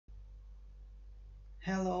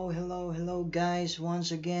Hello guys. Once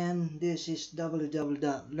again, this is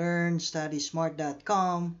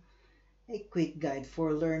www.learnstudysmart.com, a quick guide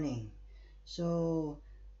for learning. So,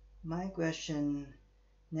 my question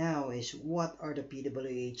now is, what are the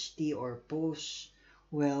Pwht or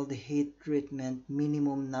post-weld heat treatment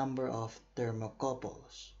minimum number of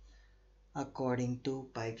thermocouples according to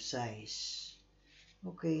pipe size?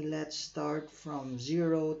 Okay, let's start from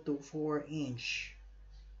 0 to 4 inch.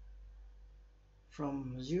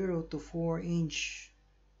 From 0 to 4 inch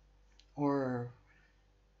or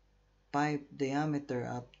pipe diameter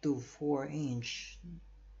up to 4 inch,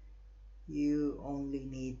 you only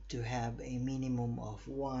need to have a minimum of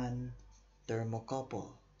one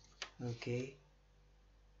thermocouple. Okay,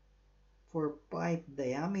 for pipe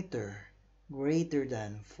diameter greater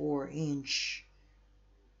than 4 inch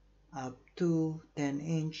up to 10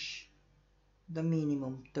 inch, the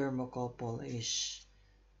minimum thermocouple is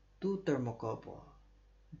 2 thermocouple.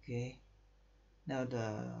 Okay, now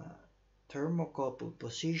the thermocouple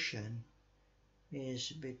position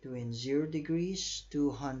is between 0 degrees to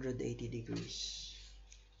 180 degrees,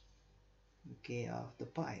 okay, of the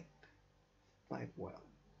pipe well.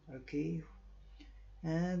 Okay,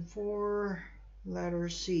 and for letter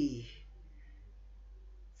C,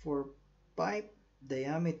 for pipe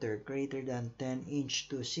diameter greater than 10 inch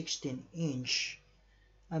to 16 inch,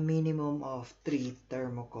 a minimum of 3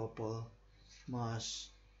 thermocouple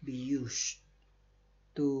must be used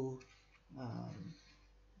to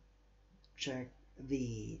check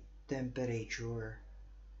the temperature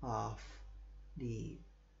of the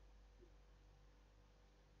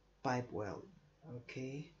pipe weld.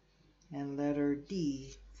 Okay, and letter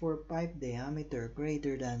D, for pipe diameter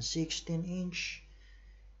greater than 16 inch,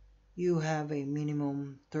 you have a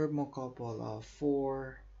minimum thermocouple of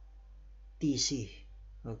 4 TC.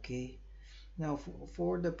 Okay, now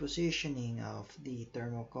for the positioning of the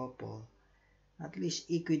thermocouple, at least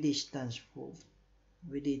equidistant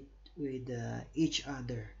with each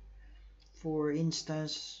other. For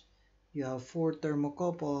instance, you have 4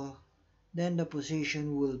 thermocouple, then the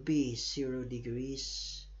position will be 0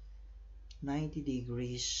 degrees, 90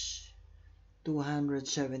 degrees,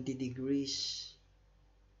 270 degrees,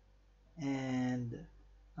 and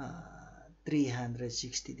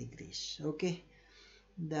 360 degrees. Okay,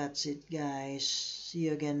 that's it guys. See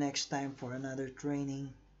you again next time for another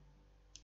training.